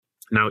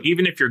Now,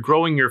 even if you're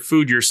growing your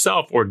food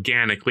yourself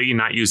organically,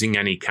 not using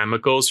any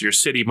chemicals, your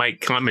city might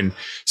come and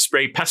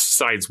spray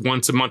pesticides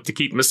once a month to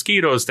keep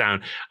mosquitoes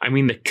down. I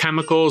mean, the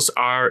chemicals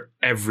are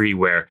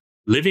everywhere.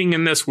 Living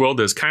in this world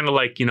is kind of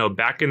like,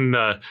 back in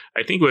I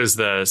think it was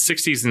the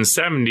 60s and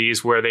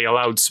 70s where they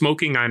allowed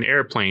smoking on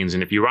airplanes.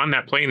 And if you were on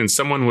that plane and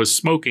someone was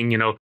smoking,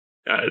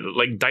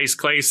 like Dice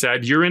Clay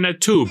said, you're in a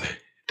tube.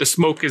 The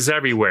smoke is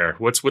everywhere.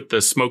 What's with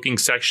the smoking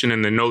section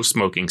and the no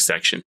smoking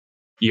section?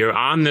 You're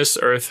on this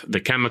earth. The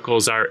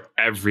chemicals are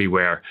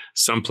everywhere.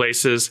 Some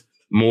places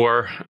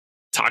more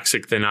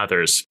toxic than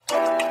others.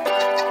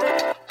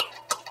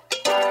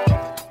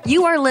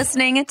 You are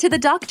listening to The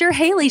Dr.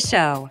 Haley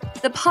Show,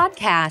 the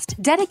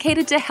podcast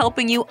dedicated to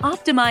helping you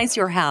optimize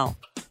your health.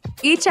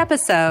 Each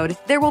episode,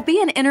 there will be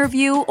an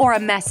interview or a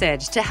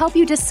message to help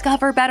you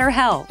discover better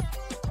health.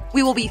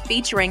 We will be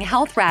featuring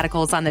health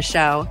radicals on the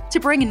show to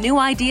bring new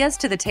ideas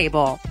to the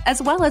table, as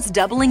well as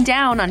doubling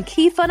down on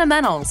key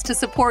fundamentals to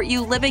support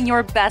you living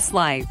your best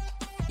life.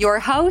 Your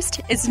host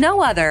is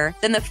no other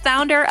than the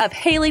founder of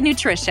Haley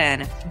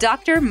Nutrition,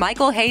 Dr.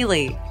 Michael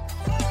Haley.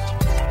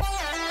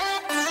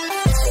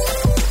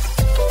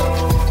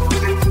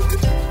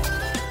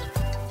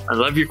 I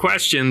love your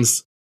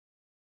questions.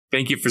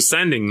 Thank you for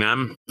sending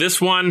them. This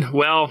one,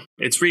 well,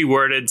 it's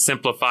reworded,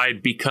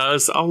 simplified,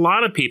 because a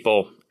lot of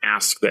people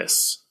ask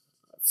this.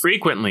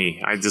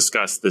 Frequently, I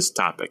discuss this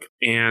topic.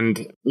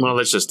 And, well,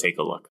 let's just take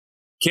a look.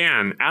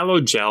 Can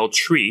aloe gel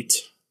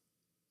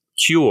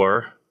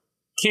cure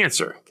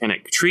cancer? Can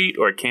it treat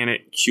or can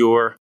it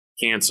cure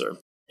cancer?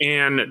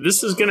 And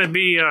this is going to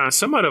be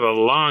somewhat of a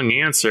long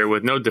answer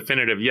with no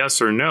definitive yes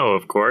or no,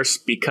 of course,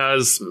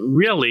 because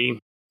really,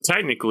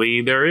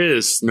 technically, there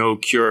is no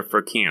cure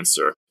for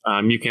cancer.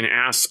 You can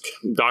ask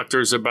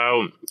doctors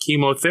about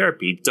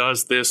chemotherapy.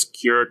 Does this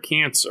cure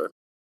cancer?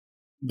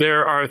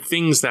 There are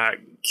things that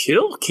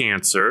kill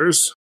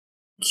cancers.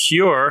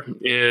 Cure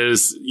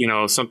is,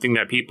 something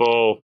that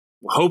people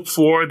hope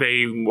for.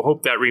 They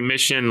hope that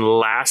remission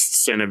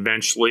lasts, and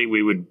eventually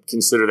we would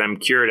consider them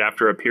cured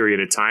after a period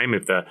of time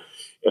if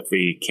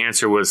the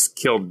cancer was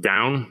killed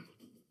down.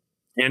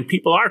 And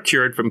people are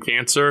cured from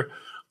cancer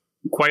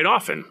quite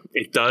often.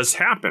 It does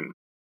happen.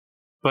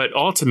 But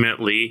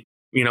ultimately,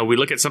 we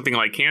look at something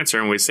like cancer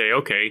and we say,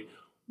 okay,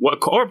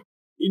 or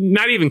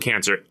not even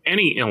cancer,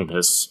 any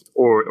illness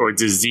or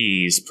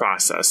disease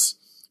process.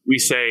 We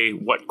say,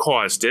 what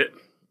caused it?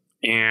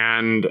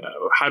 And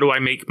how do I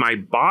make my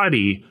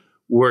body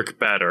work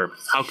better?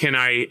 How can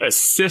I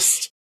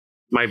assist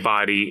my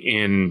body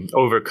in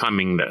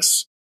overcoming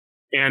this?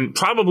 And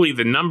probably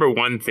the number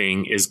one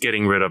thing is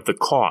getting rid of the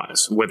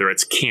cause, whether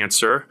it's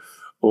cancer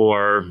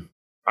or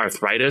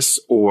arthritis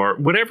or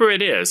whatever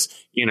it is.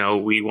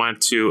 We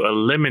want to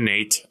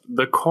eliminate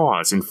the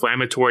cause.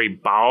 Inflammatory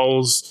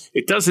bowels,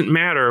 it doesn't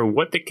matter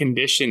what the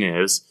condition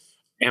is.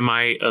 Am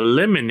I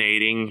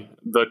eliminating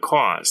the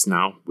cause?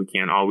 Now, we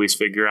can't always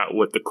figure out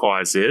what the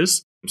cause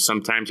is.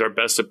 Sometimes our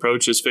best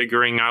approach is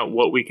figuring out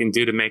what we can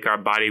do to make our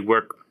body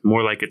work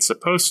more like it's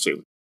supposed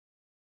to.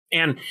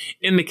 And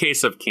in the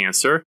case of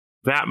cancer,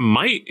 that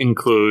might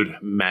include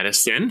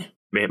medicine.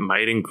 It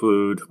might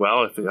include,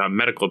 if a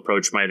medical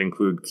approach might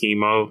include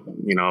chemo,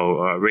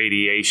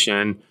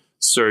 radiation,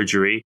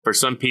 surgery. For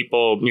some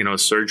people,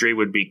 surgery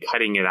would be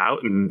cutting it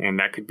out, and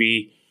that could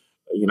be,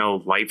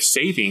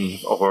 life-saving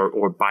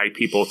or buy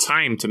people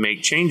time to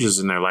make changes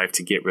in their life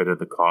to get rid of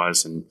the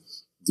cause and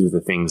do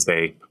the things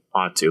they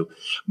ought to.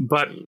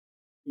 But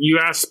you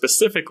asked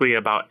specifically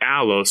about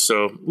aloe,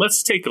 so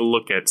let's take a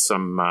look at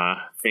some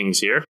things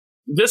here.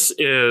 This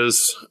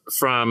is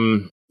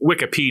from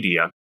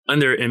Wikipedia.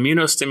 Under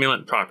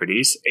immunostimulant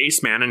properties,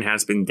 ace-mannan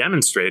has been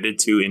demonstrated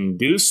to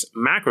induce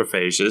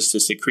macrophages to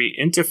secrete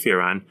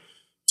interferon,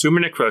 tumor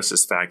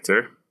necrosis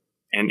factor,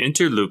 and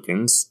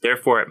interleukins.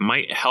 Therefore, it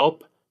might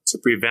help to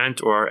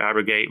prevent or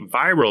abrogate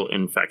viral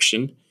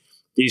infection.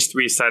 These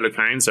three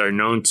cytokines are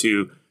known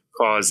to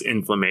cause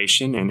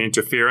inflammation, and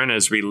interferon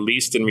is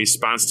released in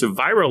response to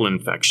viral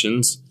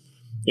infections.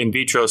 In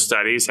vitro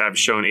studies have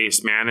shown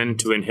ace-mannan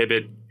to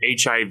inhibit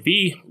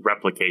HIV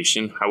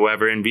replication.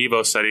 However, in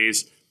vivo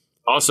studies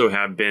also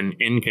have been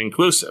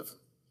inconclusive.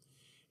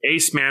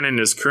 Ace-mannan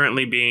is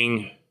currently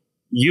being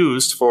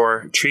used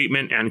for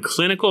treatment and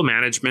clinical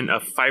management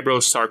of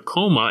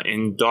fibrosarcoma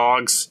in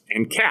dogs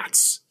and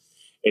cats.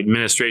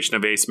 Administration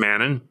of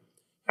ace-mannan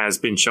has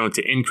been shown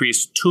to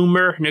increase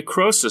tumor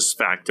necrosis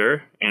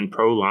factor and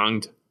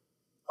prolonged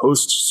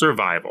host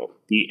survival.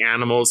 The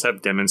animals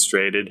have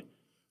demonstrated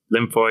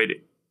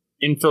lymphoid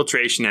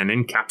infiltration and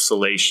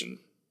encapsulation.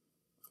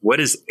 What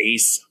is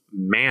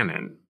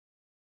ace-mannan?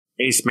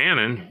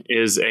 Ace-mannan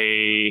is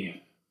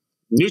a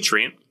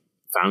nutrient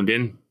found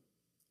in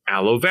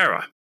aloe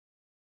vera.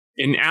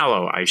 In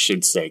aloe, I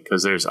should say,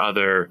 because there's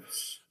other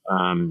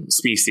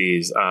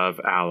species of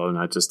aloe,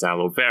 not just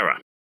aloe vera.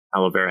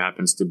 Aloe vera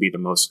happens to be the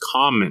most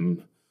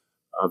common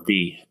of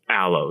the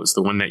aloes,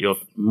 the one that you'll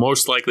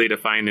most likely to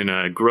find in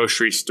a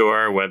grocery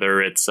store,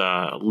 whether it's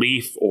a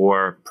leaf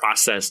or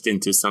processed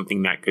into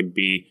something that could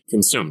be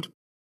consumed.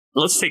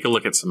 Let's take a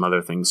look at some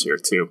other things here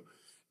too,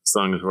 as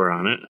long as we're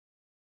on it.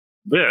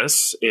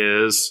 This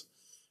is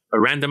a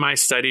randomized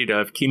study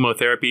of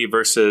chemotherapy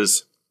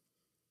versus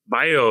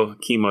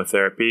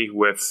biochemotherapy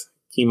with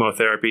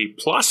chemotherapy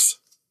plus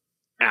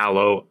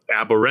Aloe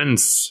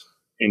aberrans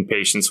in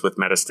patients with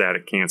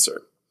metastatic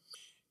cancer.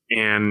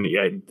 And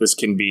this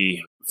can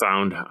be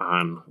found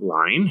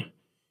online.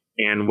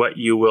 And what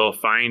you will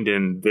find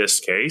in this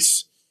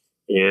case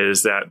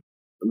is that,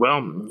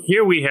 well,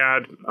 here we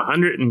had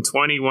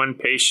 121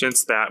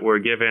 patients that were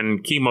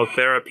given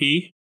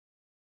chemotherapy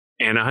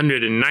and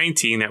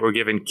 119 that were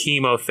given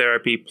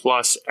chemotherapy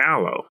plus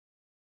Aloe.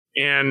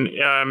 And,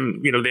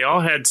 they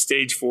all had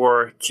stage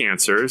 4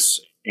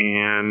 cancers.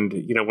 And,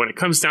 when it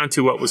comes down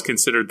to what was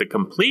considered the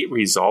complete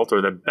result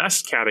or the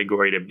best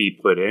category to be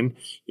put in,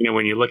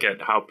 when you look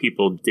at how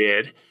people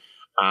did,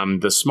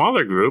 the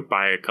smaller group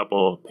by a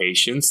couple of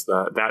patients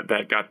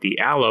that got the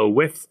Aloe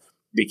with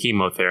the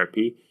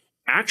chemotherapy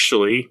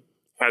actually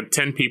had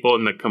 10 people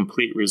in the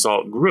complete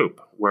result group,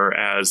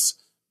 whereas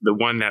the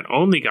one that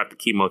only got the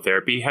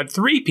chemotherapy had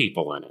 3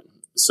 people in it.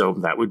 So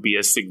that would be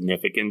a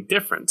significant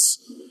difference.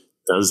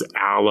 Does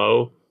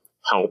Aloe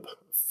help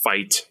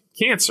fight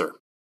cancer?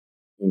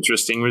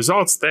 Interesting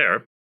results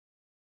there.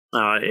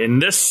 In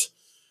this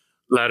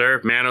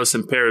letter, mannose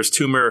impairs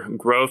tumor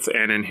growth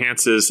and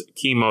enhances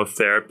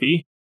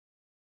chemotherapy.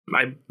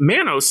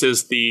 Mannose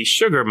is the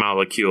sugar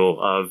molecule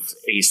of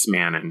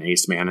ace-mannan,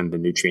 the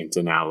nutrient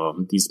in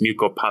aloe. These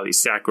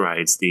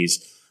mucopolysaccharides,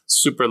 these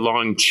super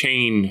long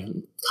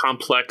chain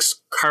complex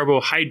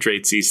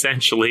carbohydrates,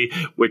 essentially,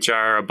 which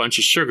are a bunch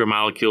of sugar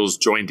molecules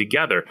joined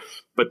together.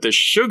 But the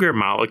sugar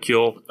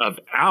molecule of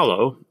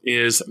aloe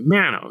is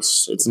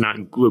mannose. It's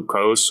not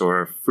glucose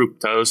or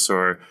fructose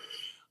or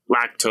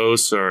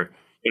lactose or,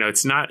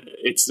 it's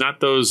not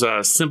those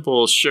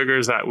simple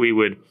sugars that we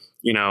would,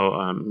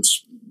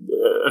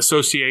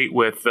 associate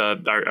with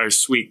our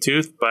sweet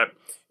tooth, but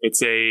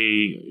it's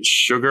a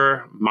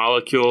sugar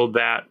molecule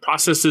that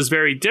processes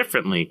very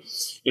differently.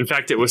 In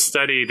fact, it was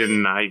studied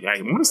in, I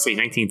want to say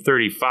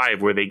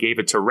 1935, where they gave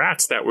it to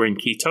rats that were in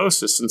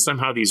ketosis, and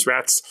somehow these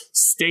rats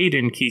stayed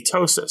in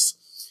ketosis.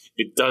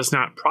 It does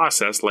not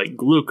process like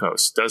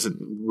glucose, doesn't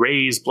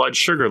raise blood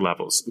sugar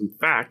levels. In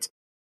fact,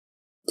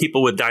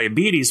 people with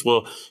diabetes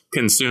will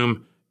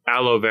consume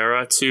aloe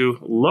vera to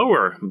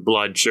lower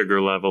blood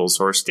sugar levels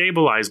or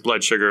stabilize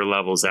blood sugar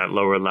levels at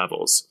lower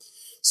levels.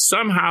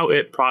 Somehow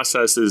it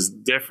processes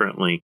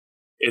differently.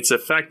 Its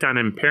effect on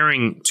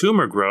impairing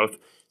tumor growth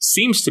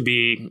seems to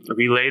be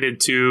related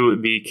to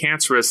the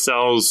cancerous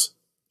cells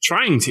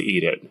trying to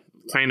eat it,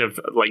 kind of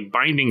like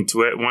binding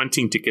to it,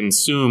 wanting to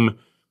consume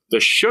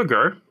the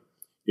sugar.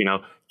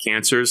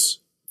 Cancers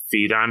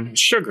feed on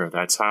sugar.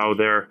 That's how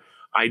they're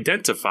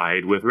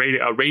identified with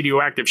a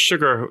radioactive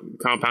sugar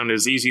compound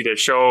is easy to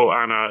show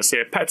on a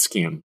PET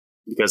scan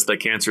because the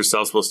cancer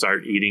cells will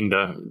start eating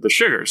the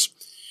sugars.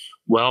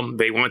 Well,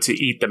 they want to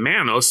eat the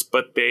mannose,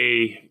 but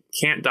they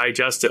can't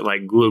digest it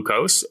like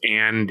glucose,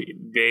 and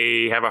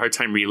they have a hard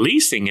time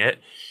releasing it,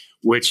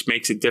 which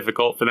makes it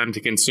difficult for them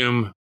to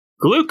consume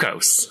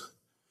glucose.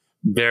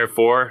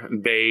 Therefore,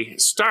 they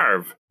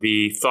starve.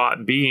 The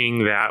thought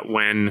being that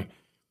when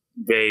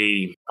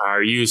they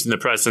are used in the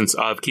presence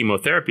of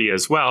chemotherapy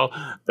as well,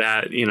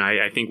 that,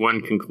 I think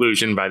one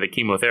conclusion by the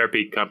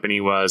chemotherapy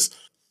company was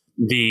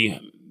the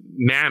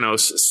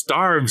mannose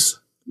starves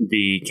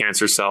the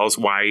cancer cells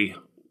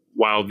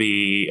while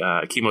the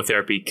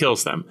chemotherapy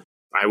kills them.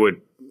 I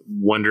would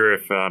wonder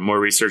if more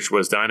research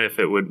was done, if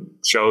it would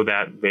show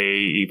that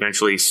they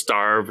eventually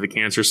starve the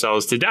cancer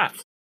cells to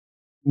death.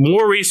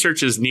 More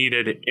research is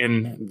needed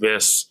in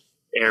this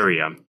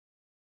area.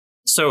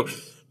 So,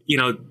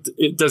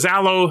 does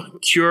aloe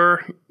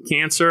cure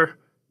cancer?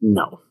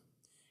 No.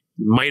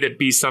 Might it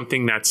be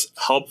something that's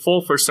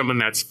helpful for someone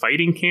that's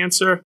fighting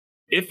cancer?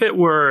 If it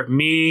were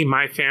me,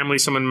 my family,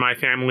 someone in my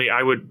family,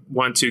 I would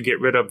want to get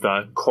rid of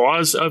the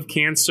cause of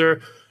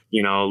cancer,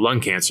 lung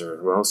cancer.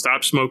 Well,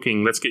 stop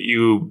smoking. Let's get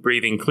you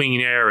breathing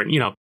clean air and,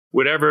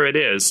 whatever it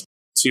is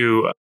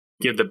to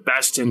give the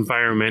best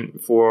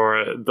environment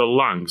for the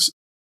lungs.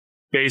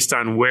 Based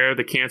on where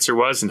the cancer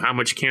was and how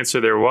much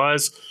cancer there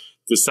was,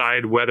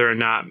 decide whether or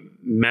not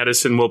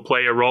medicine will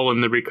play a role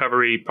in the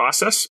recovery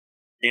process.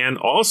 And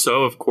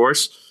also, of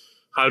course,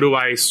 how do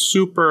I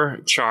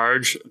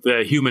supercharge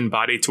the human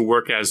body to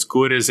work as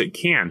good as it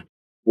can?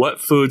 What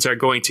foods are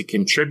going to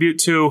contribute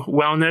to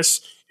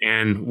wellness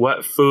and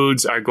what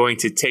foods are going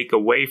to take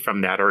away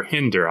from that or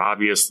hinder?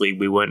 Obviously,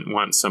 we wouldn't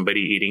want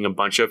somebody eating a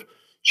bunch of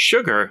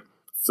sugar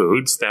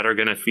foods that are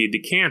going to feed the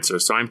cancer.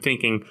 So I'm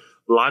thinking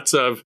lots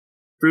of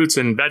fruits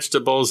and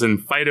vegetables and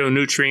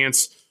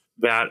phytonutrients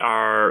that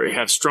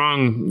have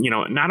strong,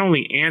 not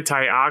only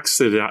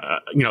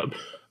antioxidant,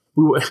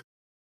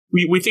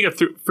 we think of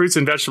fruits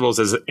and vegetables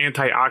as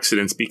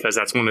antioxidants because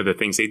that's one of the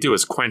things they do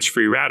is quench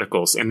free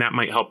radicals, and that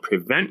might help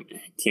prevent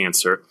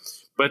cancer.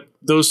 But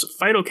those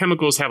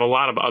phytochemicals have a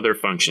lot of other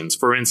functions.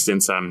 For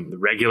instance,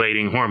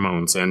 regulating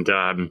hormones and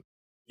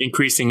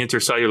increasing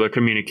intercellular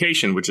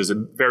communication, which is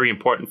very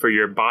important for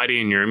your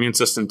body and your immune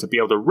system to be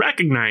able to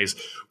recognize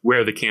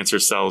where the cancer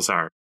cells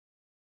are.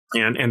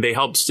 And they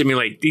help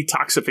stimulate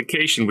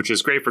detoxification, which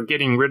is great for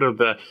getting rid of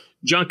the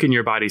junk in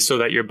your body so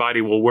that your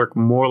body will work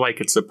more like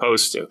it's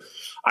supposed to.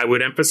 I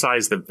would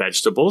emphasize the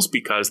vegetables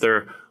because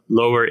they're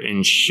lower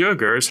in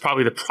sugars,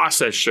 probably the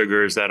processed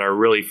sugars that are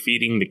really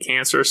feeding the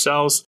cancer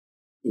cells.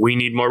 We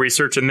need more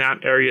research in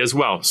that area as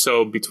well.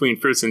 So between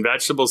fruits and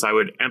vegetables, I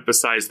would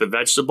emphasize the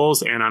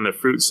vegetables. And on the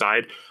fruit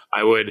side,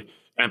 I would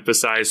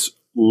emphasize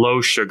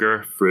low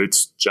sugar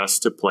fruits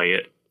just to play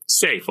it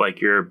safe,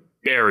 like your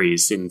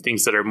berries and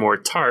things that are more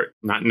tart,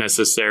 not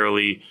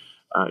necessarily,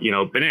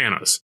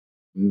 bananas.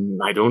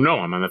 I don't know.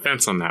 I'm on the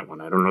fence on that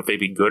one. I don't know if they'd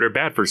be good or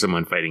bad for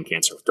someone fighting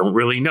cancer. Don't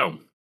really know.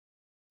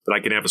 But I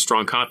can have a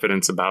strong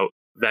confidence about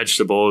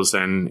vegetables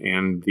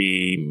and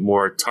the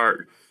more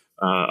tart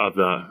of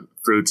the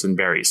fruits and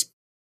berries.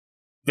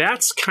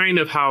 That's kind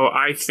of how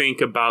I think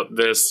about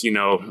this,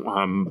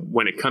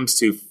 when it comes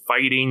to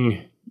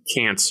fighting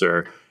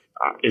cancer.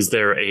 Is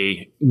there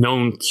a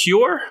known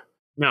cure?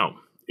 No.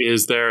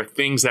 Is there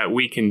things that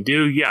we can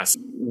do? Yes.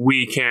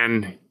 We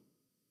can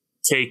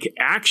take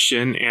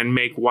action and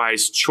make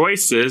wise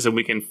choices, and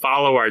we can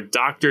follow our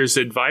doctor's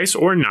advice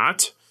or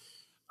not.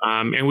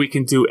 And we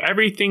can do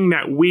everything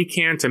that we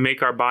can to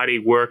make our body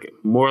work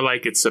more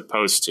like it's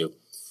supposed to.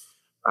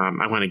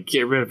 I want to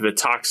get rid of the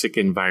toxic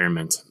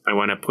environment. I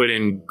want to put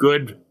in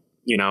good,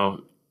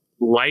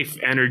 life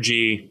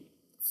energy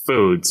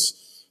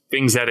foods,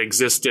 things that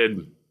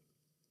existed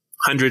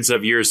hundreds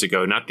of years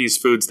ago, not these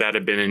foods that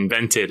have been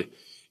invented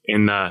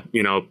in the,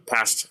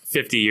 past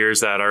 50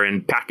 years that are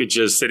in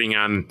packages sitting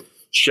on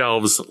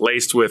shelves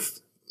laced with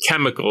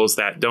chemicals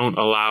that don't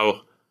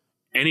allow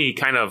any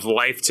kind of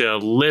life to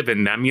live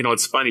in them.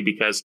 It's funny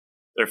because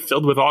they're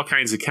filled with all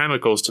kinds of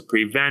chemicals to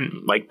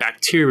prevent like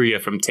bacteria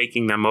from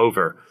taking them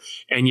over.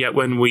 And yet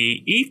when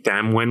we eat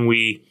them, when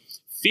we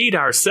feed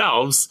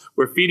ourselves,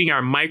 we're feeding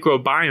our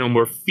microbiome,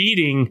 we're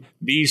feeding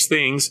these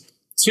things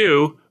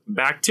to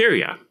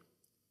bacteria.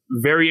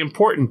 Very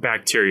important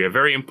bacteria,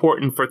 very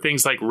important for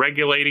things like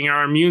regulating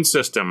our immune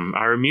system.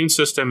 Our immune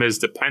system is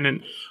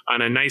dependent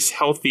on a nice,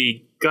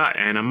 healthy gut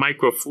and a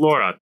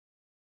microflora.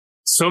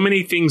 So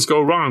many things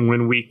go wrong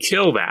when we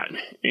kill that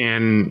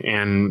and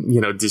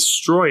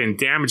destroy and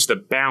damage the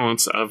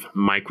balance of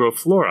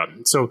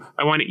microflora. So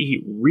I want to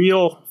eat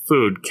real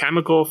food,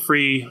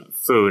 chemical-free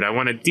food. I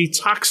want to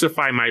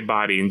detoxify my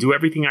body and do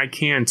everything I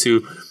can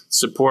to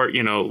support,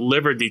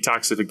 liver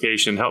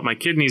detoxification, help my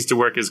kidneys to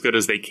work as good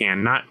as they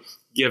can, not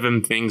give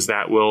them things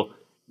that will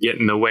get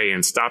in the way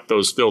and stop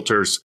those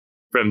filters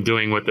from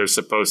doing what they're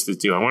supposed to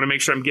do. I want to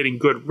make sure I'm getting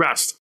good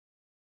rest,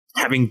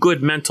 having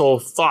good mental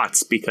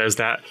thoughts, because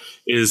that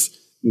is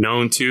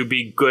known to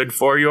be good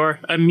for your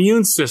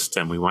immune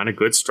system. We want a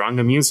good, strong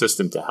immune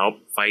system to help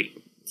fight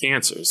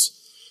cancers.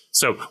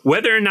 So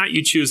whether or not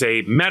you choose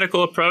a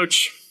medical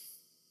approach,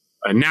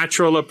 a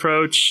natural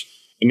approach,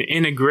 an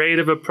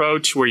integrative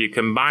approach where you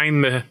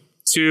combine the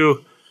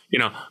two,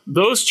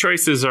 those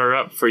choices are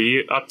up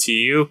to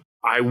you.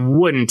 I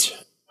wouldn't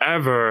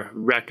ever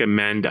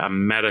recommend a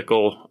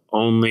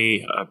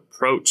medical-only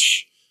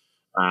approach.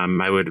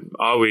 I would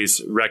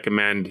always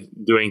recommend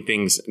doing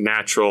things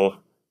natural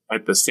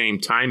at the same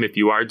time if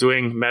you are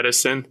doing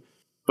medicine,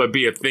 but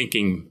be a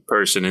thinking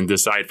person and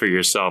decide for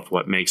yourself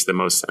what makes the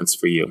most sense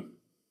for you.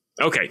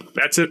 Okay,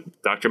 that's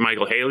it. Dr.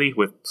 Michael Haley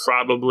with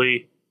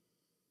probably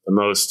the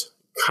most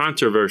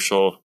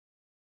controversial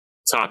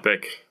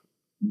topic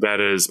that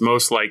is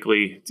most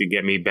likely to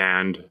get me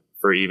banned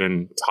for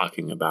even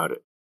talking about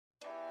it.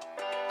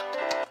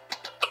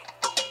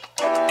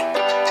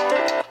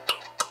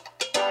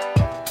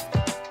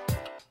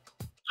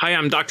 Hi,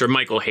 I'm Dr.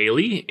 Michael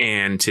Haley,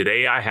 and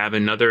today I have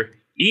another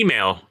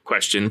email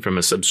question from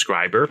a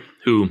subscriber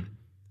who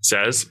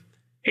says,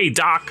 "Hey,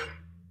 Doc,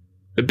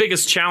 the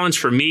biggest challenge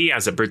for me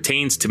as it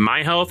pertains to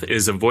my health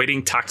is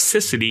avoiding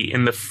toxicity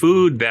in the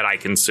food that I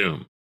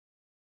consume.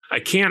 I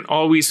can't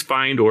always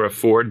find or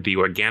afford the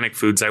organic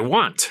foods I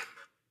want.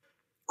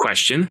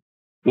 Question: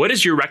 what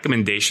is your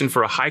recommendation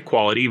for a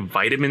high-quality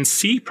vitamin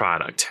C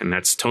product?" And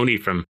that's Tony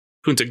from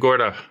Punta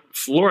Gorda,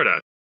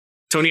 Florida.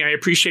 Tony, I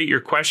appreciate your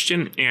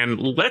question. And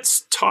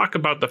let's talk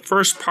about the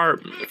first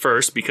part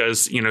first,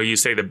 because, you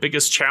say the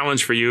biggest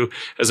challenge for you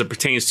as it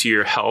pertains to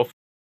your health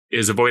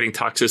is avoiding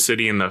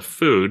toxicity in the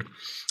food.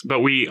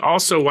 But we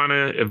also want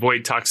to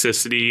avoid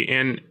toxicity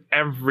in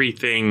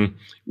everything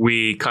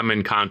we come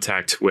in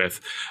contact with.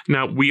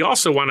 Now, we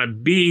also want to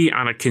be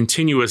on a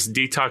continuous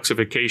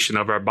detoxification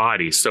of our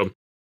bodies. So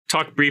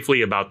talk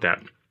briefly about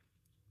that.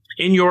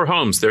 In your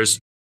homes,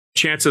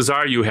 chances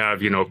are you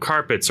have,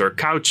 carpets or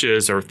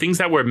couches or things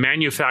that were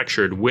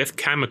manufactured with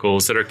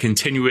chemicals that are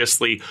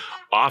continuously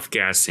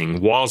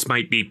off-gassing. Walls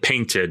might be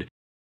painted.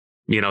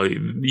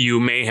 You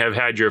may have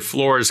had your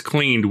floors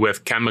cleaned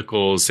with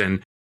chemicals,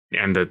 and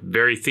the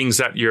very things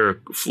that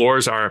your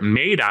floors are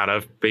made out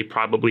of, they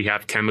probably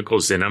have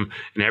chemicals in them,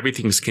 and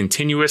everything's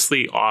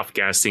continuously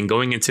off-gassing,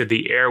 going into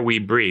the air we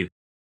breathe.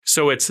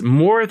 So it's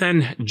more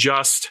than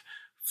just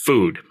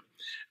food.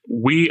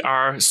 We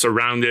are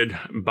surrounded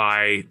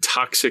by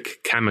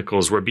toxic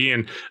chemicals. We're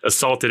being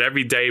assaulted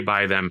every day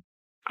by them.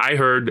 I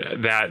heard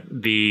that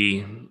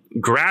the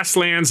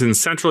grasslands in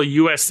central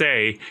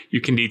USA,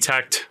 you can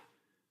detect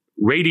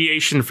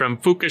radiation from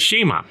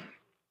Fukushima.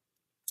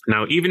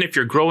 Now, even if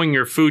you're growing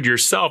your food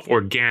yourself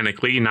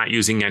organically, not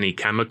using any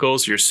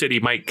chemicals, your city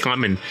might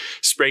come and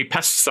spray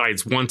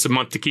pesticides once a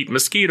month to keep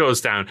mosquitoes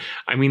down.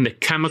 I mean, the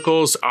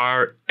chemicals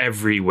are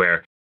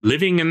everywhere.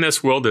 Living in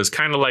this world is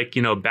kind of like,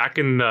 back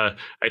in the,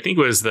 I think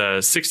it was the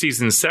 60s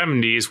and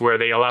 70s where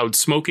they allowed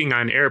smoking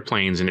on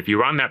airplanes. And if you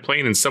were on that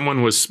plane and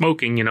someone was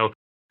smoking,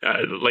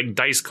 like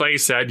Dice Clay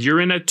said,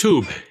 you're in a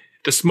tube.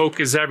 The smoke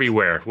is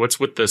everywhere. What's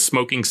with the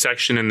smoking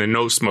section and the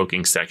no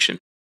smoking section?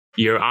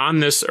 You're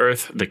on this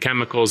earth. The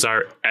chemicals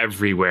are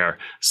everywhere.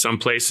 Some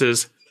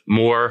places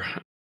more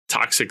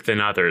toxic than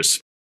others.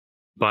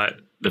 But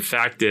the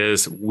fact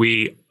is,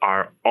 we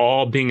are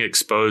all being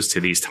exposed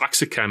to these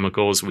toxic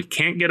chemicals. We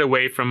can't get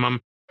away from them.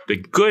 The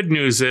good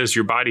news is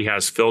your body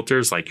has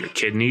filters like your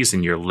kidneys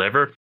and your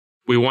liver.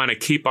 We want to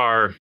keep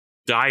our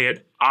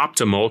diet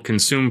optimal,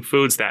 consume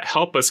foods that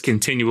help us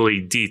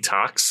continually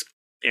detox.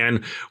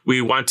 And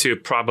we want to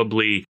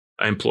probably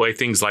employ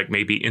things like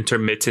maybe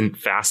intermittent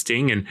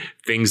fasting and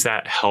things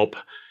that help,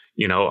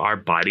 our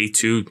body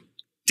to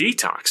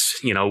detox.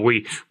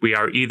 We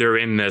are either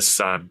in this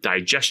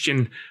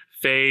digestion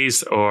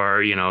phase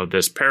or,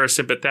 this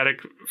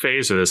parasympathetic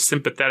phase or the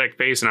sympathetic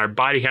phase, and our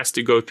body has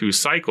to go through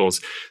cycles.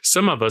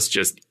 Some of us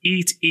just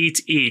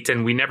eat,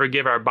 and we never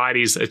give our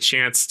bodies a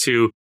chance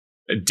to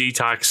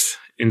detox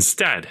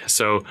instead.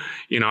 So,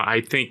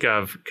 I think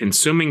of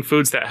consuming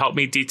foods that help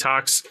me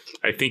detox.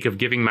 I think of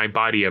giving my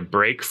body a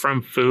break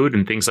from food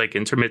and things like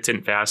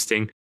intermittent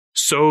fasting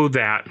so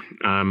that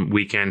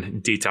we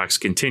can detox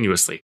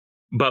continuously.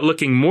 But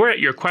looking more at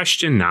your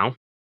question now,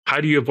 how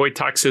do you avoid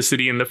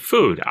toxicity in the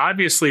food?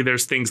 Obviously,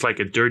 there's things like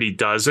a dirty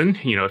dozen.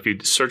 If you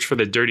search for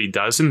the dirty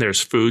dozen, there's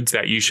foods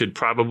that you should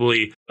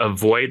probably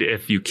avoid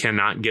if you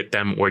cannot get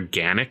them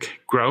organic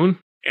grown.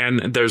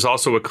 And there's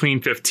also a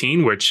clean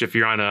 15, which if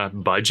you're on a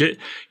budget,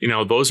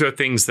 those are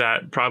things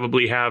that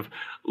probably have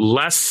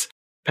less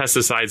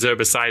pesticides,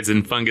 herbicides,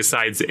 and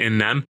fungicides in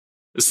them.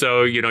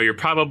 So, you're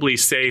probably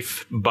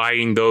safe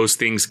buying those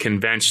things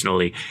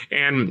conventionally.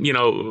 And,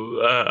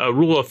 a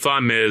rule of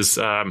thumb is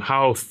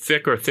how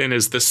thick or thin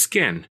is the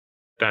skin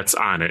that's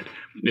on it?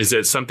 Is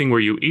it something where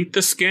you eat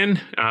the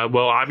skin?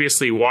 Well,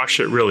 obviously wash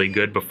it really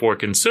good before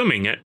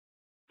consuming it.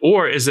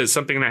 Or is it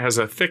something that has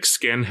a thick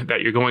skin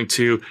that you're going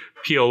to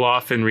peel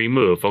off and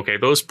remove? Okay,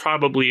 those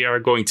probably are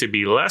going to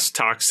be less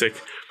toxic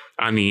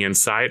on the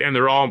inside, and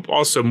they're all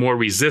also more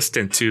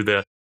resistant to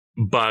the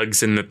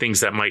bugs and the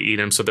things that might eat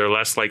them, so they're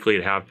less likely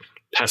to have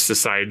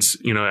pesticides,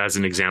 as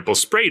an example,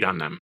 sprayed on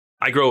them.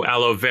 I grow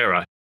aloe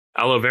vera.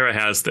 Aloe vera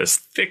has this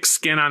thick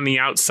skin on the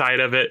outside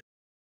of it,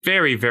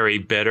 very, very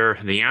bitter.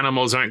 The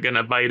animals aren't going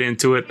to bite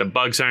into it. The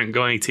bugs aren't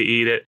going to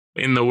eat it.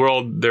 In the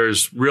world,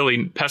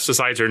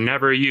 pesticides are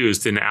never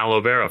used in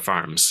aloe vera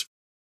farms.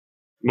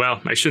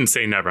 Well, I shouldn't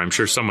say never. I'm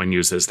sure someone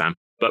uses them.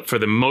 But for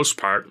the most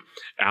part,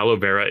 aloe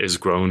vera is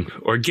grown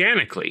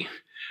organically.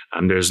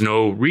 There's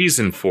no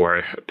reason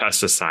for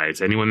pesticides.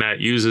 Anyone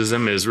that uses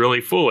them is really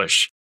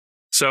foolish.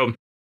 So,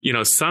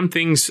 some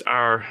things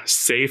are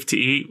safe to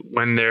eat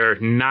when they're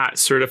not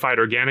certified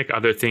organic.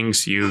 Other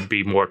things you'd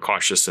be more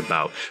cautious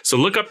about. So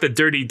look up the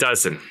Dirty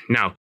Dozen.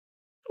 Now,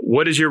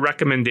 what is your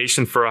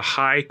recommendation for a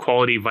high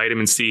quality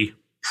vitamin C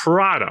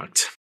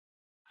product?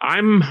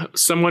 I'm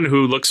someone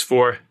who looks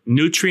for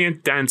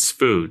nutrient dense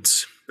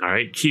foods. All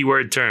right,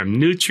 keyword term,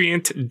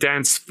 nutrient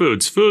dense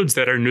foods, foods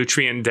that are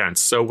nutrient dense.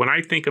 So when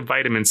I think of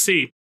vitamin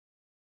C,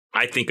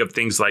 I think of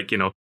things like,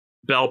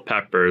 bell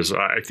peppers.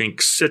 I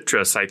think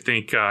citrus. I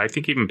think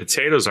even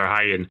potatoes are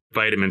high in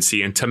vitamin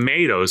C, and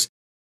tomatoes.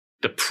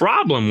 The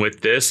problem with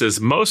this is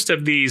most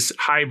of these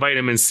high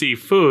vitamin C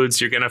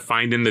foods you're going to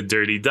find in the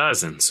Dirty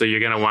Dozen. So you're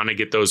going to want to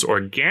get those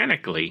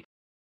organically.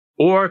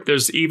 Or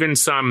there's even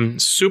some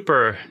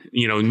super,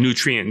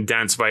 nutrient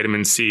dense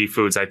vitamin C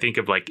foods. I think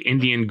of like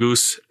Indian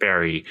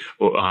gooseberry,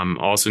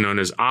 also known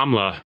as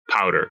amla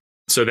powder.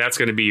 So that's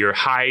going to be your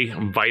high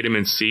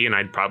vitamin C, and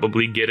I'd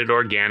probably get it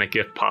organic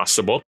if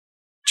possible,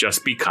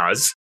 just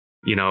because,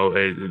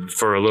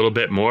 for a little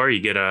bit more,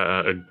 you get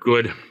a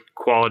good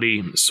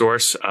quality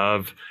source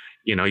of,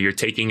 you're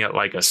taking it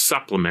like a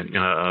supplement,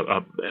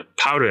 a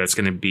powder that's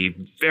going to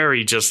be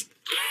very just,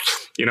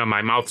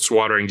 my mouth's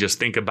watering just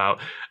thinking about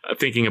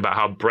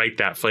how bright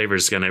that flavor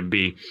is going to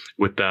be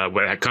with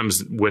what that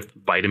comes with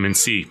vitamin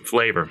C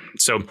flavor.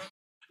 So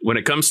when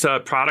it comes to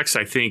products,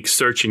 I think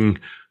searching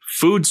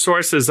food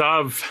sources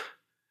of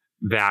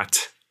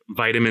that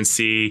vitamin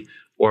C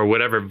or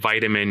whatever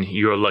vitamin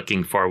you're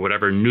looking for,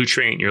 whatever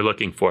nutrient you're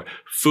looking for,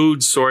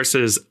 food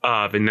sources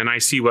of, and then I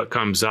see what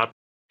comes up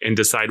and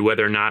decide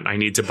whether or not I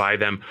need to buy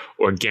them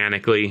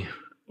organically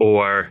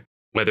or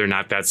whether or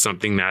not that's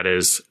something that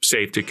is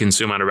safe to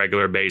consume on a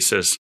regular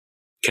basis,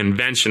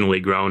 conventionally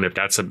grown, if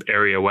that's an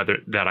area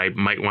that I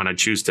might want to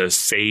choose to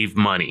save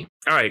money.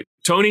 All right,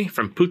 Tony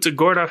from Punta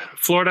Gorda,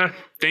 Florida,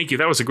 thank you.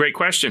 That was a great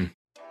question.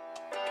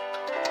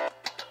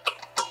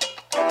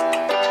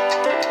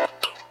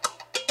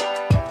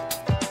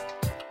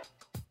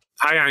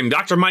 Hi, I'm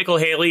Dr. Michael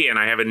Haley, and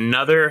I have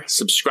another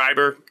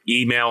subscriber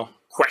email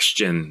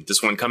question.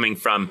 This one coming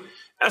from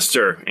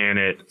Esther, and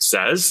it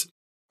says,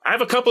 I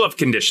have a couple of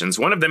conditions.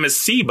 One of them is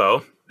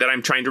SIBO that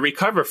I'm trying to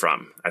recover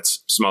from.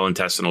 That's small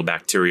intestinal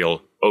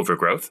bacterial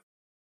overgrowth.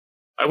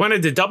 I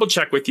wanted to double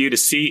check with you to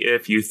see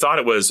if you thought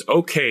it was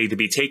okay to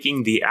be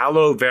taking the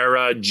aloe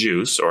vera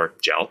juice or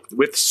gel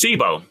with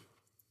SIBO.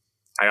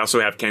 I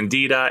also have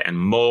candida and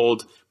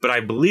mold, but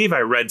I believe I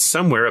read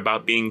somewhere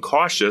about being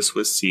cautious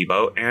with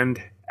SIBO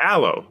and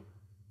aloe.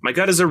 My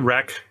gut is a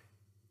wreck,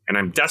 and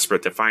I'm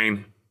desperate to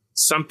find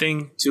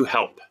something to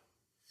help.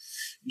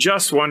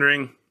 Just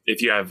wondering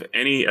if you have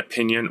any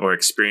opinion or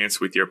experience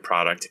with your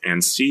product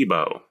and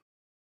SIBO.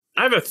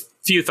 I have a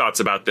few thoughts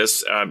about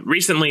this.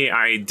 Recently,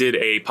 I did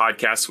a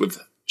podcast with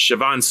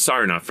Siobhan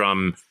Sarna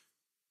from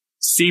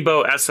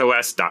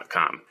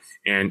SIBOSOS.com.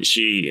 And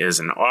she is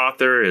an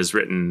author, has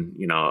written,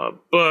 a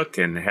book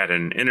and had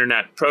an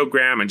internet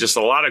program and just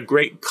a lot of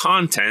great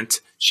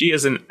content. She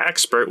is an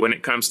expert when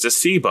it comes to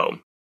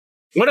SIBO.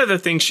 One of the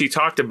things she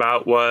talked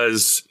about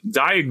was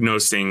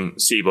diagnosing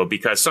SIBO,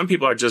 because some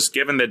people are just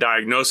given the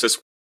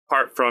diagnosis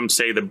apart from,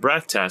 say, the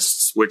breath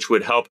tests, which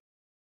would help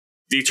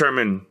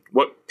determine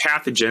what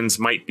pathogens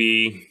might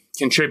be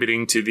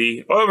contributing to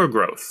the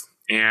overgrowth.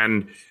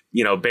 And,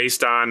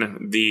 based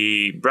on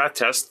the breath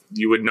test,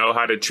 you would know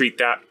how to treat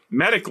that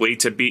medically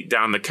to beat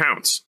down the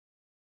counts.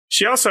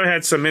 She also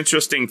had some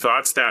interesting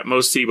thoughts that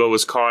most SIBO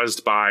was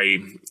caused by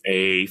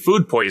a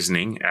food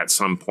poisoning at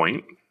some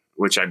point,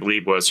 which I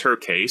believe was her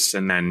case.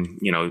 And then,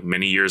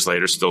 many years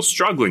later, still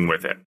struggling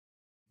with it.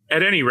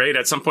 At any rate,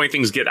 at some point,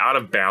 things get out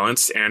of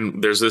balance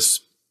and there's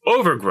this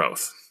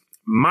overgrowth.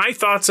 My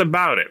thoughts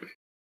about it.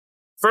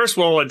 First,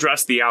 we'll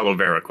address the aloe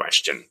vera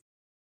question.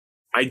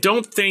 I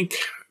don't think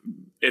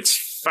it's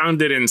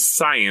founded in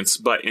science,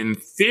 but in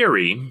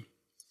theory,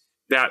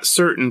 that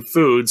certain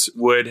foods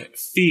would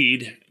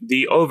feed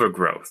the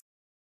overgrowth.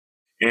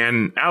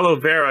 And aloe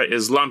vera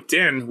is lumped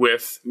in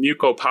with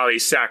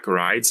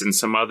mucopolysaccharides and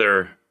some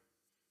other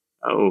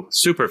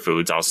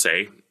superfoods, I'll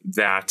say,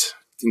 that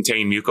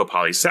contain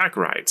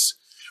mucopolysaccharides.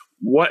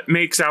 What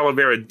makes aloe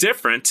vera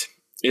different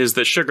is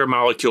the sugar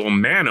molecule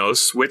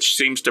mannose, which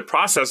seems to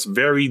process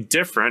very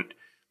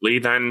differently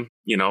than,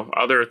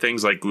 other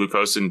things like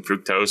glucose and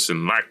fructose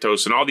and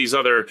lactose and all these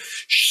other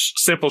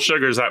simple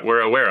sugars that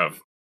we're aware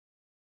of.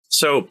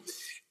 So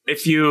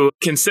if you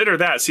consider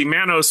that,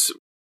 mannose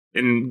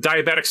in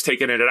diabetics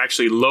taking it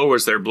actually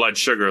lowers their blood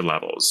sugar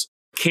levels.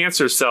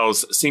 Cancer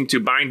cells seem to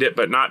bind it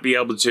but not be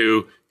able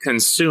to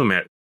consume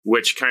it,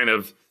 which kind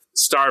of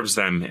starves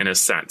them in a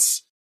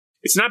sense.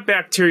 It's not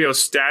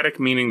bacteriostatic,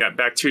 meaning that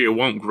bacteria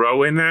won't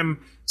grow in them.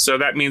 So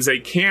that means they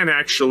can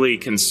actually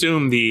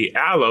consume the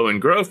aloe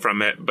and grow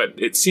from it, but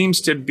it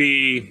seems to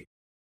be,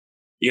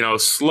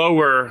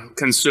 slower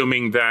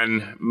consuming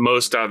than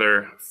most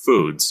other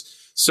foods.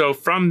 So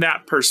from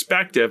that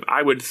perspective,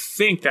 I would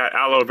think that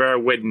aloe vera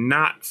would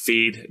not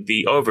feed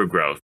the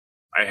overgrowth.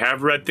 I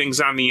have read things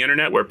on the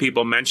internet where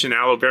people mention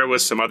aloe vera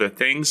with some other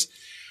things.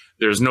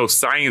 There's no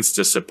science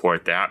to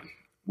support that.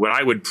 What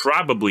I would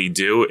probably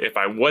do if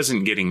I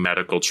wasn't getting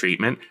medical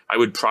treatment, I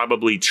would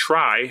probably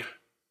try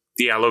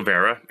the aloe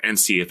vera and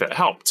see if it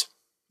helped.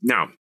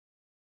 Now,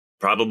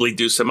 probably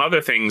do some other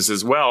things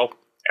as well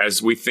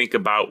as we think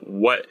about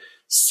what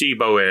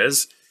SIBO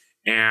is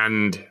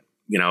and,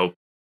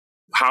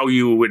 how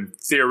you would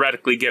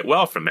theoretically get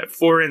well from it.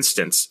 For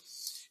instance,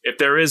 if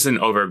there is an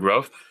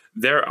overgrowth,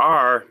 there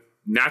are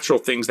natural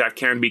things that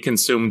can be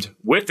consumed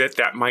with it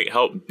that might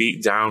help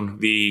beat down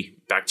the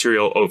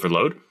bacterial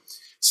overload,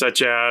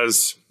 such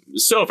as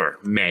silver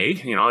may.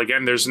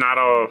 Again, there's not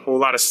a whole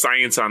lot of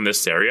science on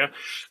this area.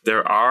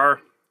 There are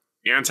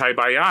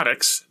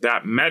antibiotics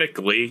that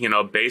medically,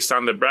 based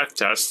on the breath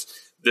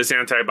tests, this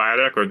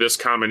antibiotic or this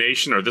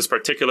combination or this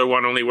particular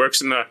one only works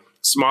in the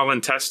small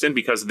intestine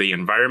because of the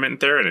environment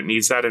there, and it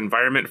needs that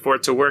environment for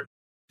it to work.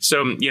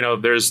 So,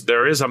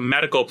 there is a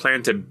medical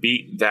plan to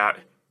beat that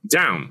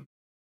down.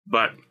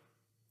 But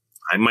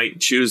I might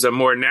choose a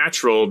more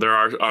natural.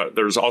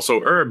 There's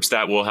also herbs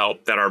that will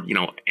help that are,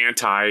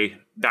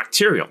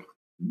 antibacterial.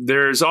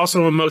 There's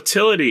also a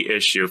motility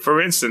issue. For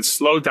instance,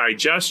 slow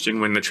digestion,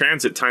 when the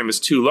transit time is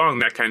too long,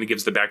 that kind of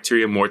gives the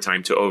bacteria more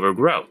time to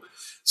overgrow.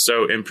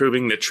 So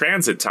improving the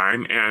transit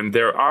time, and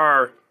there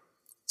are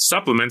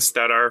supplements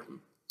that are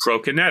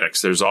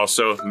prokinetics. There's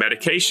also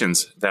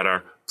medications that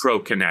are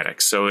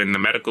prokinetics. So in the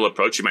medical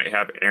approach, you might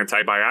have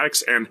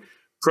antibiotics and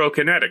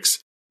prokinetics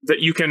that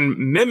you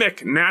can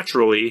mimic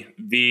naturally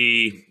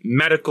the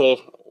medical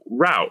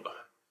route.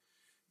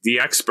 The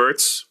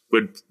experts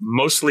would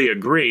mostly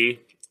agree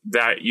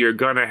that you're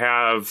going to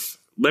have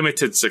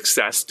limited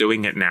success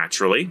doing it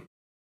naturally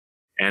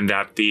and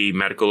that the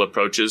medical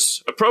approach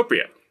is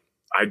appropriate.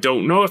 I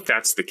don't know if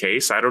that's the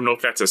case. I don't know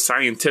if that's a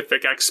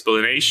scientific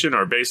explanation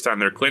or based on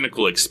their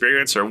clinical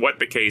experience or what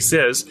the case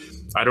is.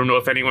 I don't know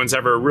if anyone's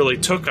ever really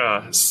took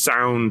a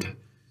sound,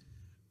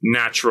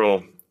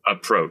 natural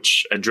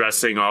approach,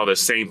 addressing all the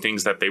same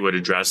things that they would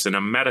address in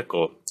a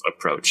medical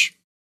approach.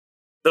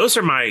 Those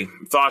are my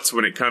thoughts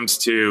when it comes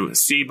to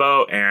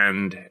SIBO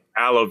and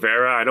aloe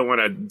vera. I don't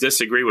want to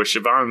disagree with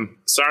Siobhan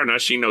Sarna.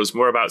 She knows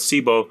more about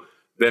SIBO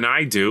than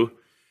I do.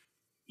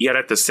 Yet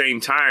at the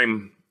same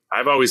time,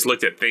 I've always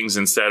looked at things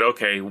and said,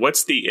 okay,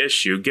 what's the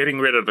issue? Getting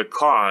rid of the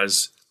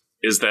cause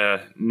is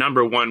the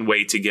number one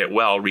way to get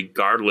well,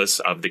 regardless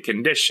of the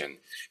condition.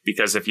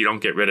 Because if you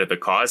don't get rid of the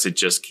cause, it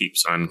just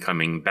keeps on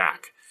coming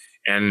back.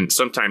 And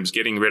sometimes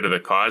getting rid of the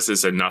cause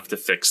is enough to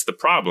fix the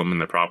problem,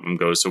 and the problem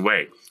goes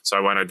away. So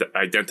I want to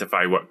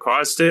identify what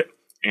caused it,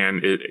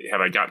 and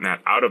have I gotten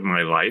that out of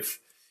my life?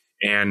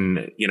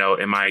 And,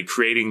 am I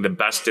creating the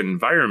best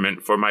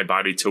environment for my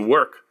body to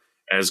work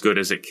as good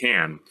as it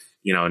can?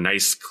 A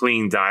nice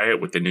clean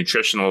diet with the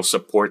nutritional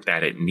support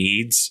that it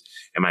needs.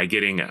 Am I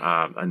getting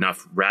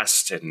enough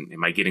rest, and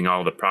am I getting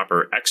all the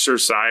proper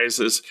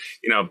exercises?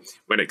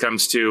 When it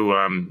comes to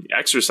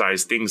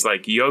exercise, things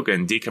like yoga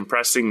and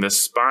decompressing the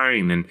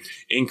spine and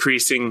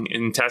increasing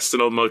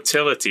intestinal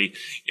motility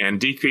and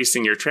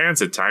decreasing your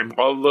transit time,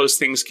 all of those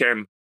things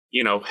can,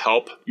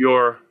 help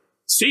your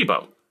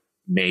SIBO.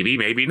 Maybe,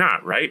 maybe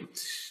not, right?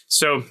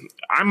 So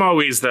I'm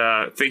always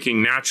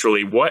thinking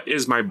naturally, what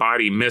is my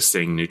body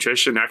missing?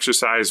 Nutrition,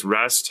 exercise,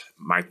 rest,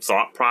 my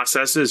thought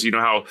processes. You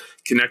know how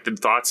connected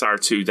thoughts are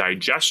to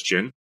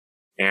digestion,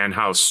 and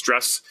how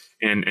stress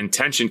and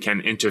tension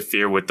can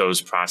interfere with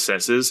those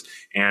processes.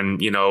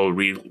 And,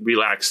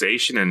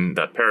 relaxation and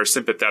the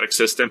parasympathetic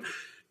system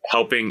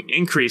helping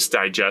increase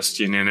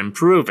digestion and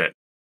improve it.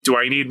 Do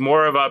I need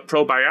more of a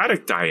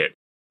probiotic diet?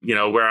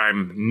 Where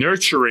I'm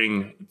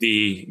nurturing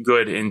the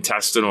good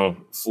intestinal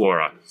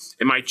flora?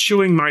 Am I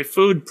chewing my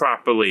food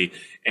properly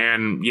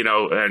and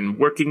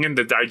working in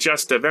the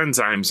digestive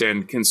enzymes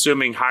and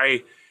consuming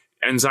high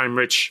enzyme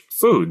rich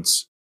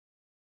foods?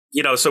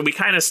 So we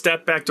kind of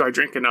step back. Do I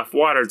drink enough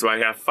water? Do I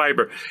have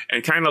fiber?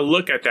 And kind of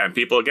look at that. And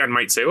people, again,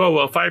 might say, oh,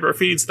 well, fiber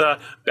feeds the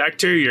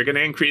bacteria. You're going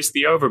to increase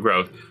the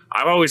overgrowth.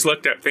 I've always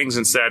looked at things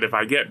and said, if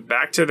I get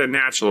back to the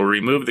natural,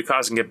 remove the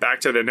cause and get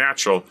back to the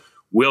natural,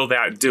 will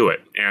that do it?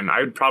 And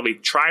I would probably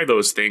try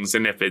those things.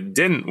 And if it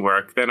didn't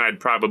work, then I'd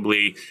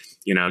probably,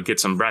 get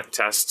some breath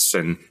tests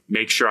and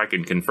make sure I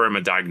can confirm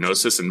a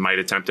diagnosis and might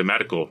attempt a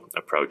medical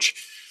approach.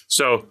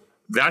 So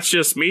that's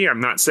just me.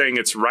 I'm not saying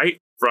it's right.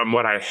 From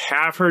what I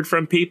have heard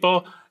from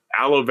people,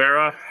 aloe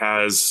vera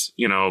has,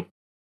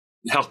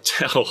 helped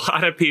a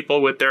lot of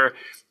people with their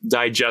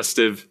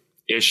digestive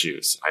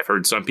issues. I've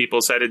heard some people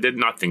said it did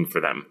nothing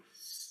for them.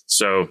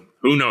 So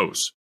who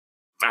knows?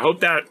 I hope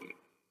that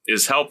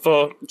is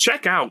helpful.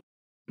 Check out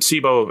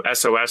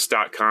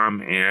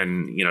SIBOSOS.com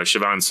and,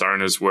 Siobhan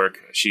Sarna's work.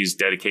 She's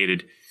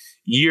dedicated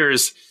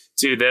years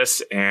to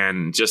this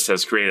and just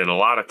has created a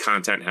lot of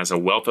content, has a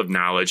wealth of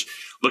knowledge.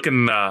 Look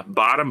in the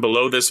bottom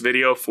below this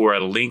video for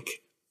a link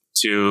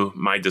to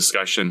my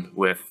discussion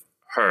with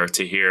her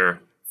to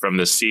hear from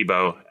the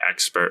SIBO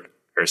expert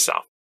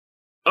herself.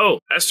 Oh,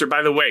 Esther,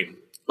 by the way,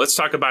 let's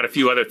talk about a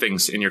few other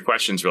things in your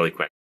questions really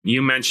quick.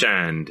 You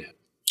mentioned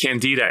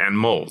candida and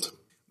mold.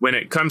 When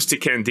it comes to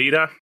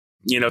candida,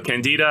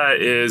 candida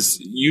is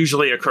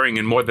usually occurring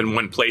in more than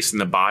one place in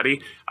the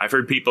body. I've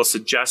heard people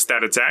suggest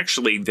that it's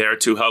actually there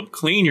to help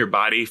clean your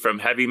body from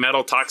heavy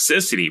metal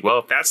toxicity. Well,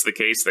 if that's the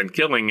case, then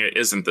killing it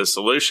isn't the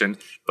solution,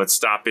 but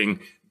stopping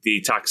the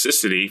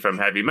toxicity from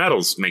heavy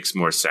metals makes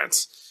more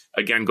sense.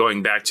 Again,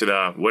 going back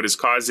to what is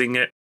causing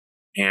it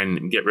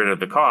and get rid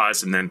of the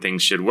cause, and then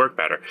things should work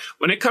better.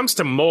 When it comes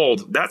to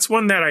mold, that's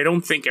one that I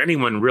don't think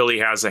anyone really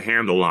has a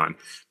handle on.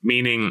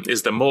 Meaning,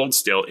 is the mold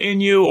still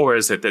in you, or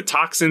is it the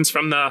toxins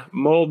from the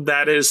mold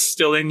that is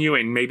still in you,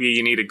 and maybe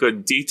you need a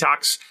good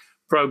detox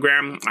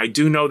program? I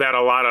do know that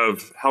a lot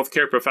of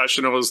healthcare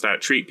professionals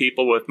that treat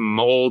people with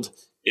mold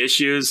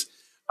issues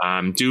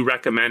do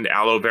recommend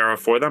aloe vera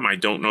for them. I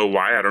don't know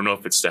why. I don't know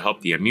if it's to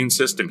help the immune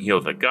system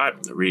heal the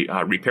gut,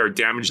 repair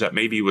damage that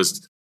maybe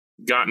was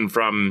gotten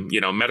from,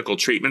 medical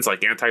treatments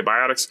like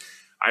antibiotics.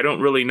 I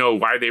don't really know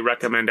why they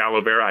recommend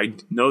aloe vera. I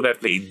know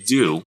that they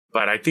do,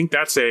 but I think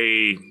that's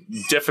a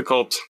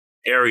difficult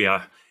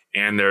area.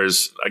 And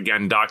there's,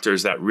 again,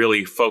 doctors that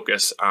really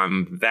focus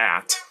on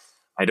that.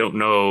 I don't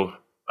know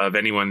of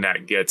anyone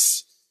that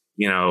gets,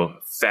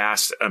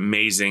 fast,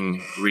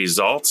 amazing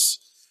results.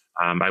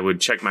 I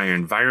would check my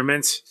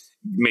environment,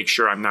 make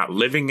sure I'm not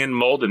living in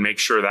mold, and make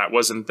sure that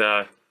wasn't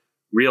the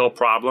real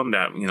problem,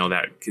 that,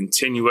 that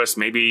continuous,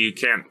 maybe you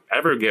can't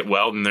ever get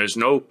well and there's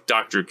no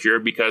doctor cure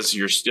because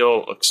you're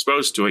still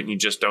exposed to it and you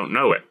just don't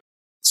know it.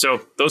 So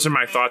those are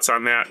my thoughts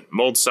on that.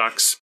 Mold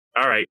sucks.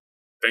 All right.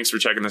 Thanks for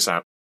checking this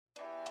out.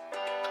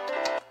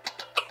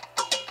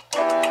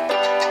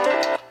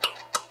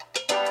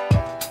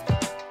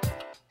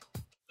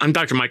 I'm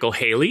Dr. Michael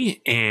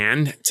Haley,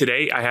 and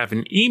today I have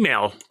an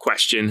email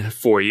question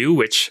for you,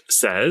 which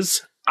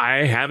says,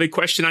 I have a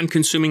question on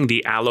consuming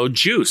the aloe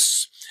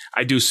juice.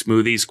 I do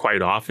smoothies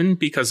quite often.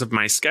 Because of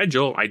my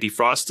schedule, I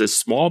defrost a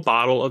small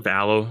bottle of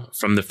aloe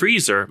from the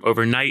freezer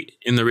overnight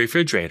in the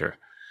refrigerator.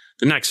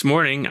 The next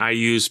morning, I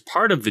use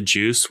part of the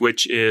juice,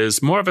 which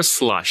is more of a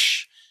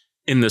slush,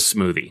 in the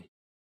smoothie.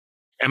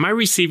 Am I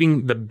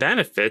receiving the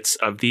benefits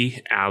of the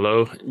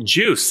aloe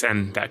juice?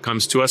 And that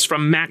comes to us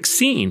from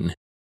Maxine.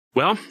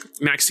 Well,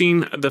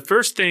 Maxine, the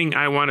first thing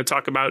I want to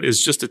talk about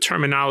is just a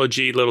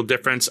terminology little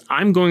difference.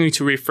 I'm going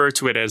to refer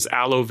to it as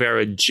aloe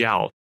vera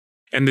gel.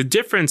 And the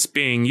difference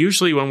being,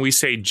 usually when we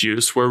say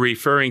juice, we're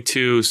referring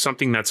to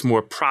something that's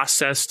more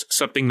processed,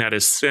 something that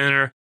is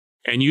thinner,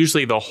 and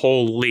usually the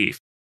whole leaf.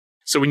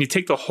 So when you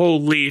take the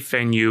whole leaf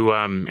and you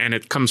and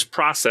it comes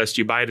processed,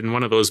 you buy it in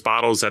one of those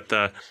bottles at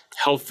the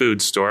health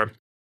food store.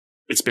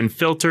 It's been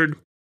filtered,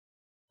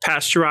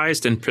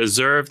 pasteurized, and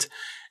preserved,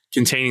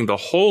 containing the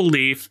whole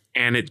leaf,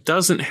 and it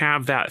doesn't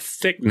have that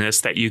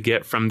thickness that you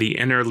get from the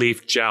inner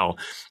leaf gel.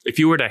 If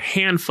you were to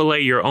hand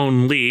fillet your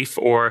own leaf,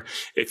 or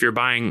if you're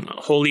buying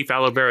whole leaf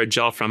aloe vera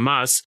gel from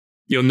us,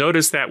 you'll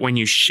notice that when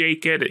you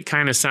shake it, it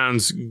kind of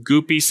sounds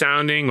goopy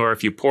sounding, or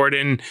if you pour it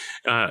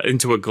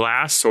into a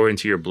glass or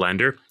into your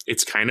blender,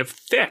 it's kind of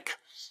thick.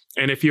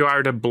 And if you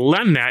are to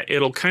blend that,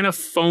 it'll kind of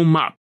foam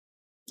up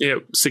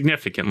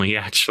significantly,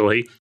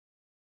 actually.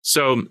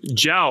 So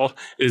gel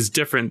is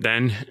different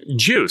than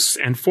juice.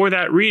 And for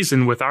that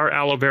reason, with our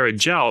aloe vera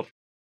gel,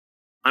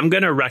 I'm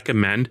going to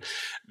recommend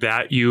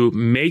that you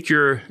make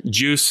your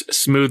juice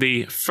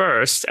smoothie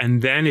first.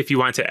 And then if you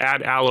want to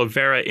add aloe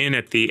vera in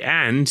at the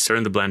end,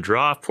 turn the blender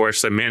off, pour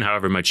some in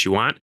however much you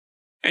want,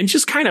 and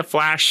just kind of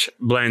flash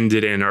blend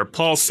it in or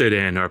pulse it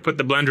in or put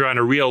the blender on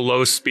a real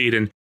low speed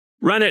and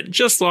run it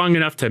just long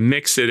enough to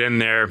mix it in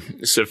there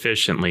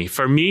sufficiently.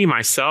 For me,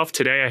 myself,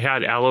 today I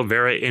had aloe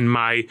vera in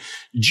my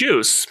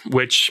juice,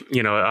 which,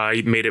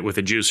 I made it with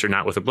a juicer,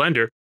 not with a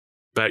blender.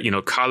 But,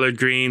 collard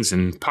greens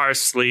and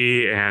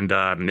parsley, and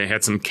they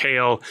had some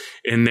kale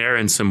in there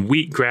and some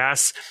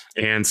wheatgrass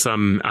and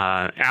some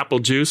apple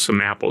juice,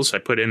 some apples I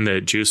put in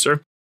the juicer.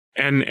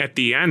 And at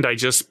the end, I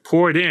just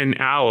poured in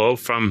aloe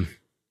from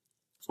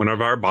one of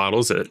our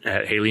bottles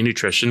at Haley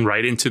Nutrition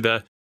right into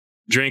the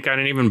drink. I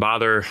didn't even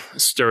bother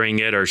stirring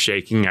it or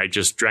shaking. I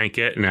just drank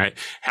it, and I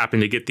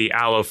happened to get the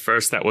aloe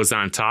first that was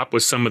on top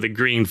with some of the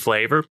green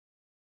flavor.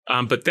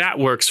 But that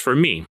works for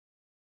me.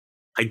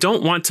 I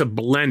don't want to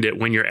blend it.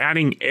 When you're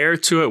adding air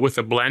to it with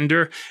a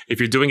blender, if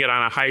you're doing it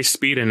on a high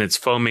speed and it's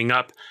foaming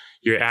up,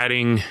 you're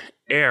adding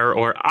air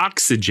or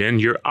oxygen.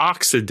 You're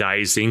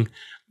oxidizing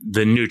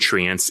the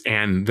nutrients,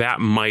 and that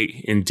might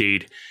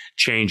indeed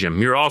change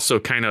them. You're also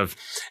kind of,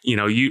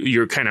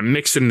 you're kind of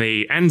mixing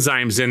the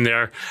enzymes in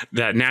there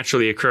that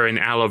naturally occur in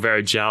aloe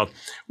vera gel,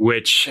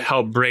 which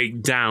help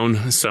break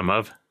down some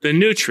of the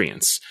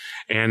nutrients.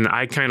 And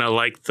I kind of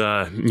like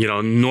the,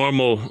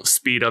 normal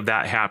speed of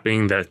that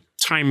happening, the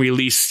time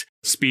release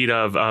speed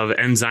of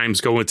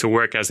enzymes going to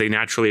work as they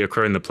naturally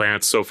occur in the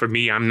plants. So for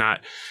me, I'm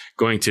not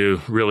going to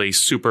really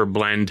super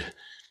blend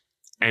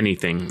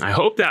anything. I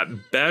hope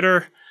that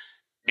better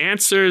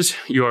answers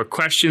your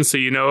question, so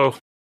you know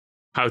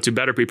how to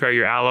better prepare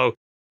your aloe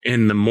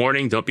in the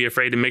morning. Don't be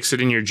afraid to mix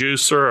it in your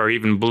juicer or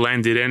even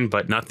blend it in,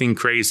 but nothing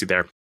crazy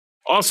there.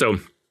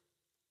 Also,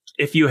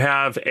 if you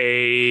have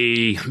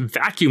a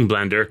vacuum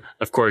blender,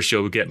 of course,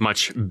 you'll get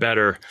much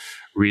better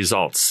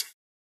results.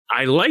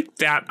 I like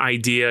that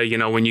idea.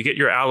 When you get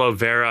your aloe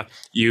vera,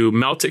 you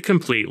melt it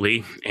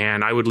completely,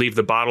 and I would leave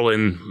the bottle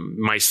in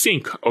my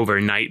sink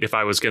overnight if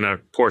I was going to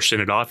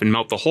portion it off, and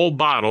melt the whole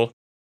bottle.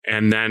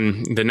 And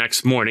then the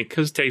next morning,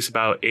 because it takes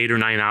about 8 or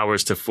 9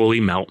 hours to fully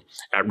melt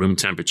at room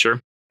temperature,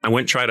 I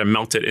wouldn't try to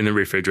melt it in the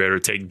refrigerator.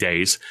 It'd take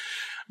days.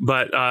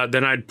 But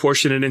then I'd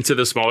portion it into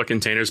the smaller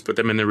containers, put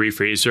them in the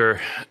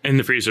freezer to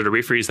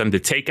refreeze them to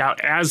take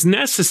out as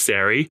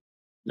necessary.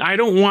 I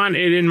don't want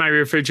it in my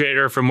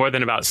refrigerator for more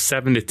than about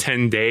 7 to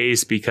 10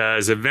 days,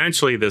 because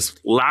eventually this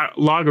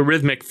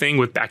logarithmic thing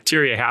with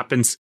bacteria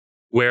happens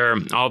where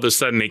all of a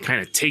sudden they kind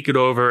of take it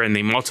over and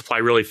they multiply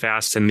really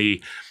fast, and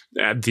the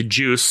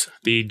juice,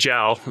 the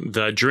gel,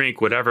 the drink,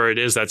 whatever it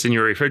is that's in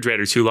your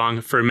refrigerator too long,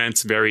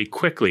 ferments very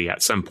quickly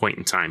at some point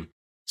in time.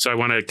 So I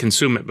want to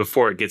consume it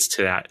before it gets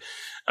to that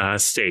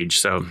stage.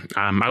 So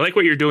I like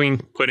what you're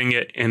doing, putting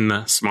it in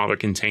the smaller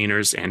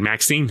containers. And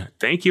Maxine,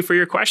 thank you for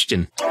your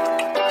question.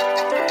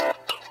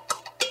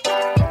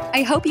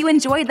 I hope you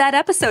enjoyed that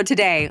episode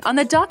today on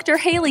The Dr.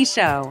 Haley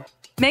Show.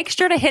 Make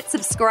sure to hit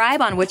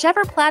subscribe on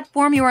whichever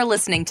platform you are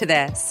listening to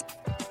this.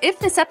 If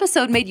this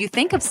episode made you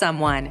think of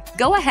someone,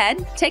 go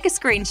ahead, take a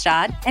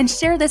screenshot, and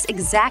share this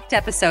exact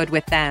episode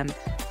with them.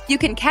 You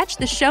can catch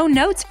the show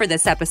notes for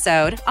this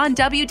episode on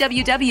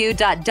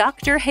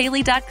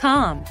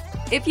www.drhaley.com.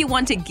 If you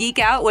want to geek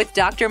out with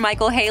Dr.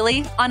 Michael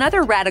Haley on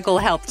other radical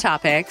health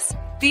topics,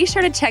 be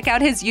sure to check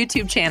out his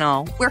YouTube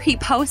channel, where he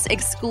posts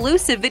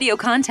exclusive video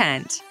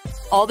content.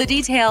 All the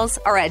details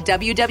are at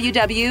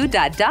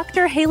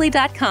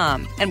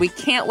www.drhaley.com, and we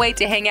can't wait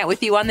to hang out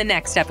with you on the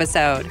next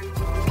episode.